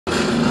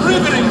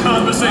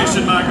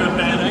conversation, my good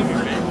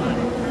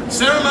man.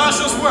 Sarah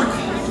Marshall's work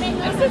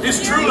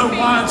is truly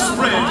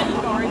widespread,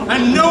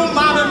 and no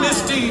minor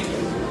misdeed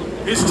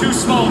is too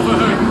small for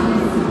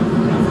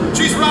her.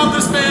 She's robbed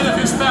this man of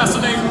his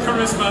fascinating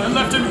charisma and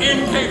left him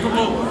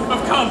incapable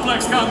of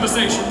complex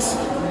conversations.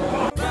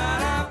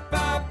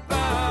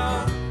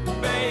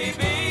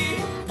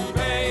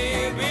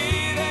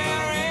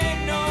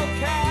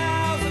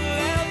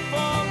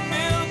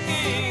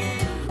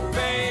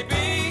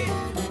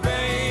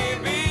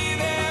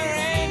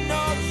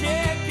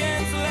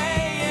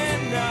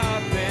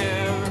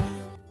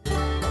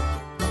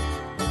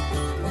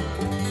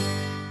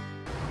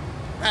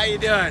 How you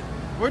doing?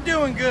 We're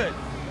doing good.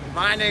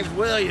 My name's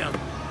William.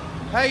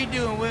 How you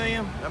doing,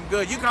 William? I'm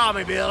good. You call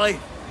me Billy.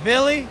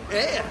 Billy?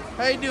 Yeah.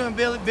 How you doing,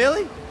 Billy?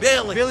 Billy?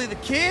 Billy. Billy the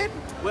kid?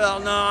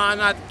 Well, no, I'm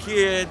not the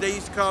kid. They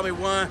used to call me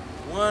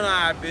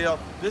One-Eye Bill.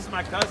 This is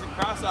my cousin,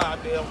 Cross-Eye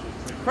Bill.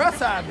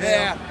 Cross-Eye Bill?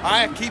 Yeah,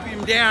 I keep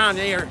him down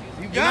there.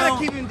 You gotta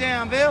keep him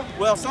down, Bill.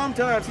 Well,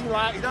 sometimes he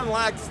doesn't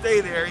like to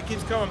stay there. He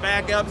keeps coming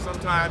back up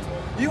sometimes.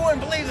 You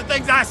wouldn't believe the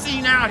things I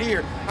seen out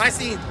here. I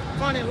seen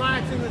funny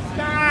lights in the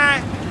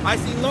sky. I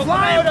seen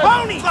locomotives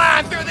ponies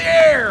flying through the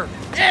air.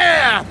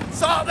 Yeah,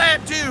 saw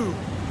that too.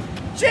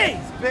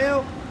 Jeez,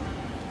 Bill.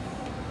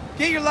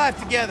 Get your life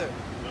together.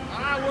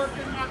 I got work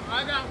to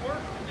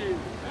do.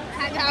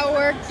 I got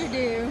work to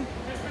do.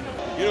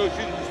 You know,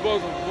 she's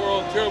responsible for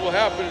all the terrible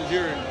happenings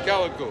here in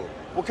Calico.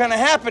 What kind of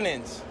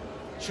happenings?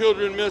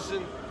 Children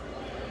missing,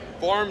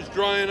 farms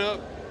drying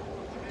up,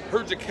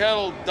 herds of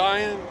cattle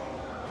dying.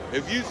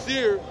 If you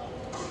see her,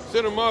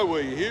 send her my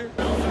way, you hear?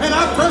 And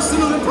I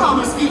personally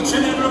promise each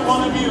and every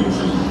one of you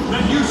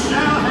that you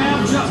shall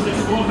have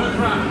justice for her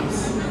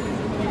crimes.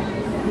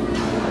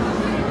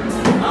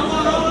 I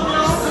want all of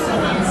y'all to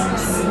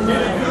remember,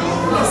 get a good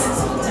look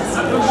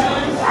at the shame.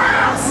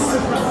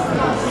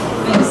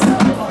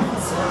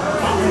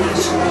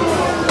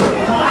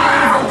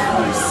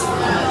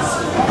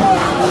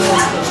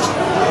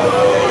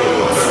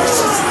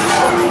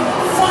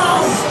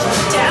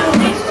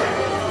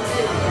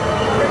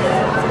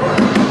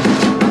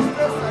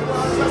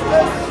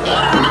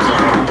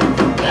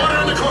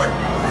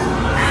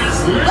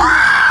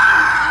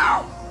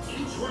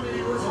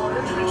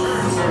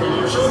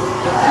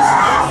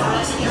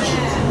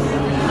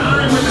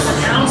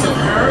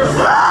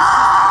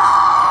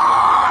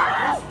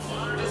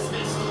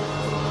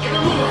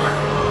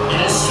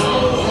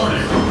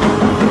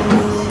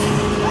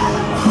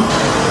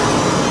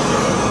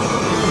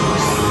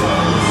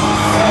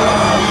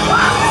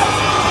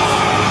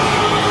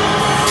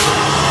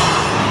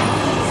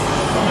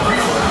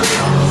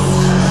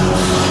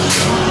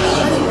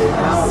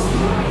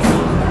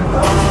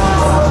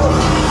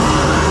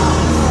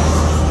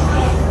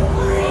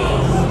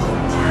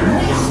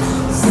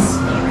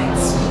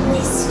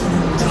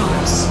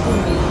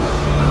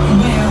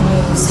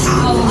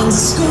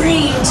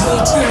 Scream to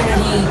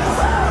eternity.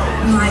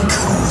 My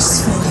curse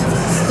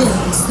forever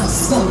fills the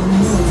full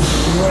moon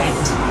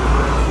red.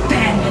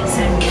 Bandits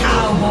and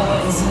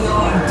cowboys,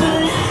 your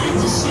blood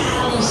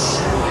shall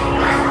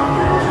shine.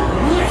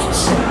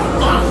 Rich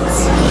fox,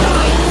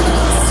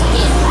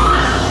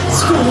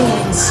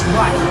 screams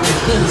wild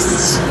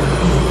beasts.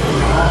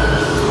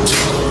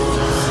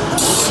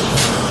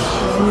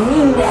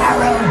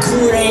 Narrow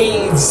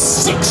graves,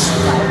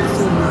 six-foot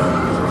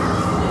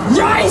through.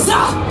 Rise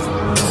up!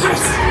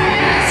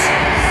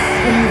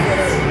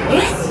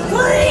 Let's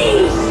free!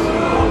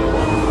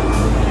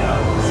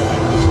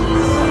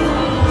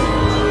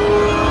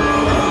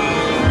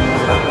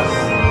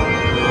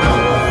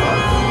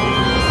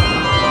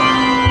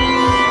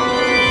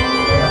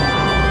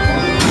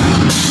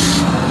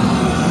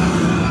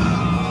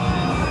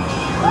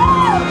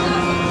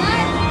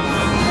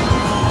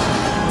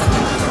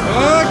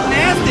 Oh,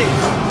 nasty!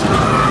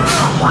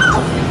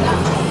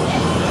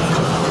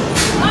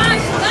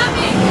 Stop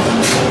it!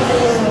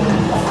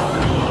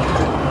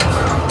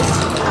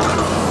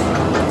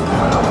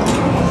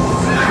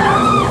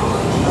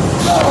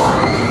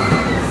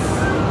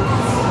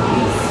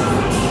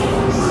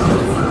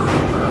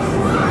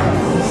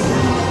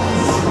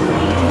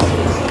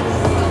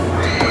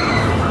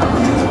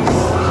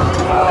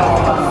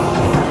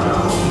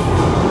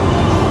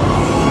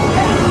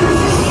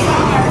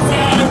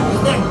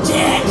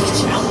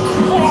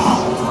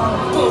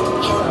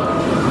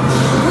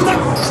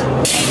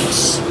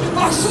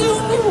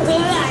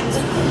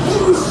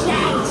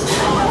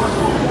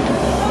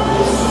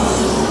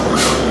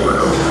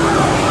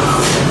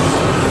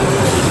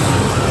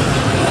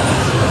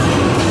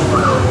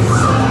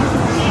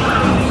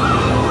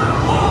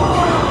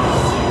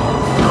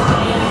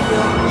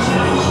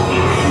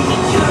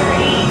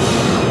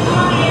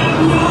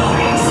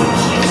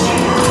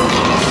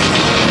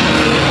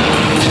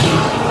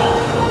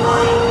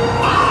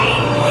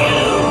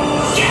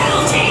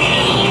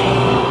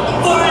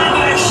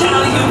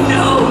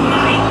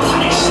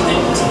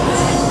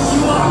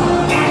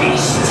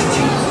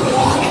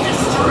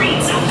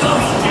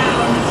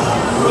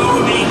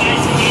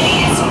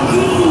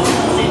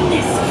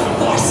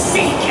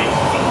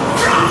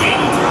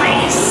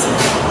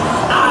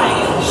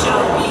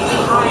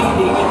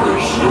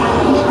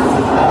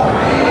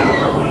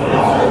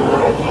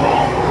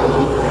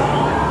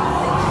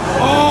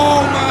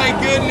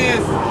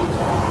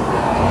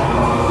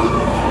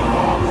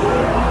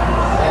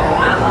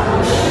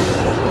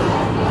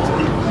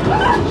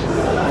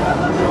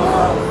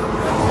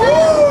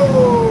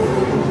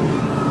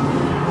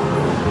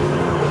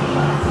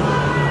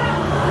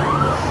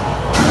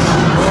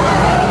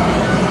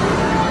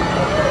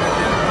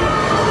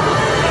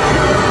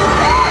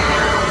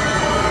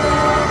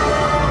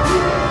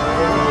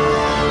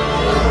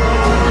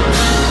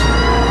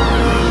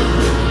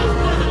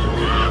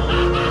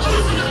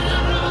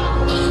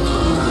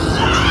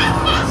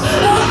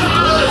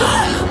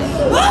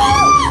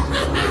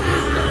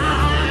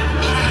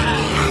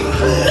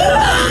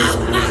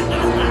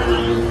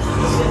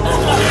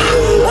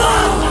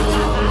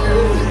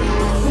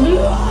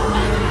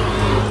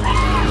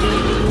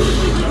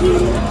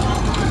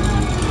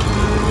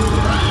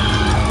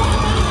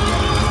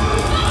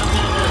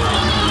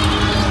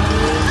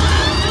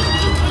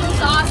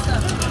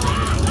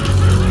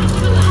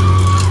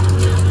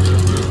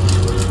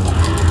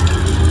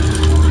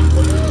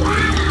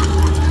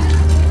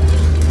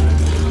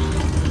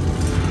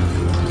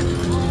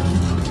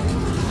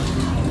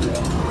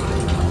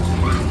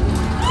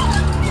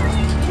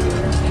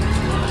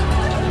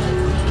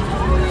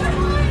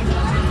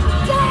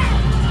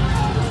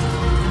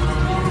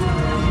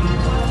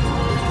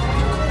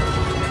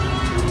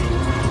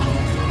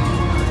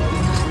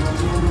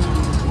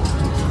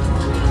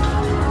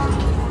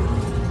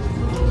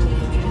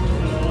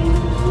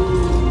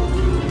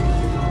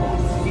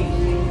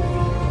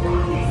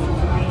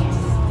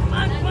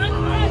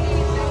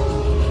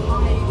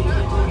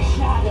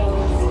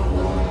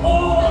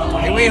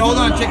 Wait, hold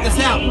on, check this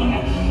out.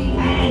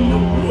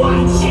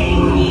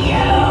 Watching you.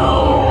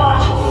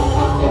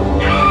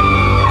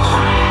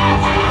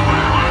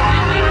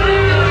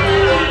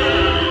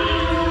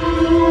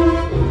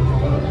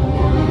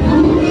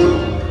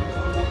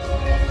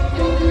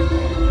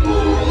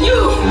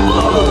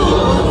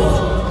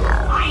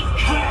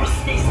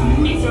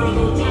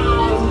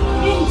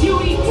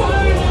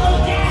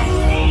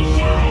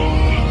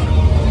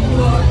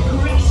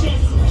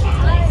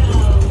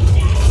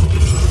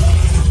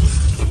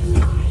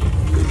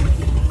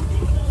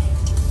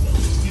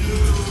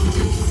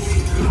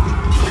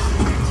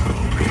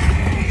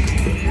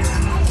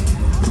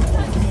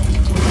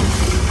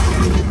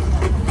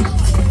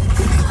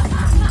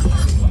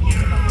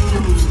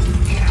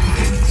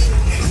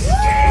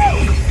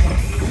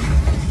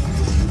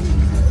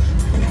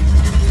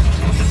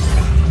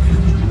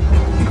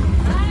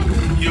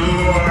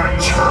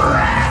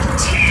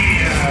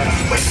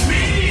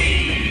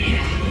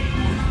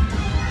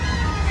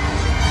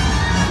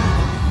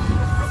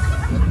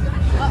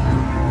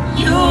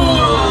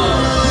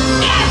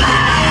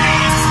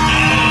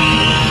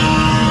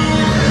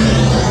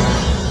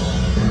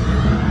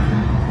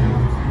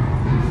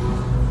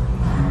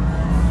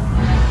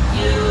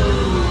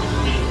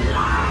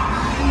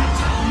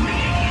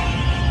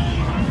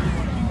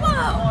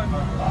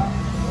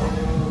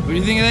 What do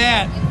you think of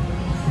that?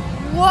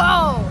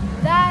 Whoa,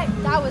 that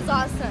was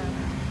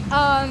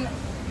awesome.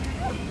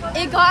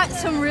 It got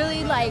some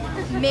really like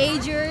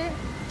major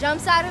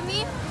jumps out of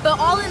me, but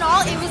all in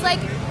all, it was like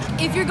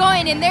if you're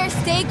going in there,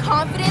 stay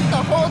confident the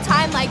whole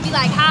time. Like be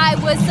like, "Hi,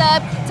 what's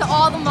up?" to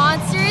all the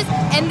monsters,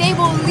 and they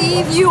will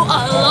leave you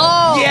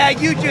alone. Yeah,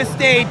 you just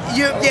stayed.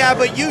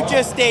 But you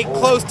just stayed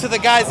close to the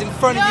guys in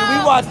front of you.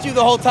 We watched you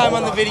the whole time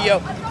on the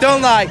video.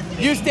 Don't lie.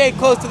 You stayed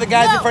close to the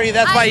guys in front of you.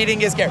 That's why you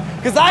didn't get scared.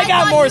 Because I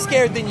got more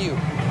scared than you.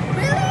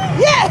 Really?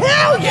 Yeah,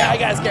 hell yeah, I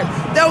got scared.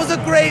 That was a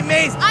great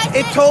maze.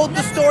 It told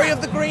the story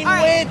of the Green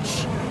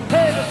Witch.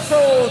 Hey, the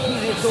soul to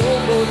this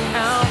old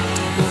town,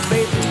 the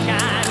basic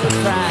kind of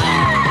pride.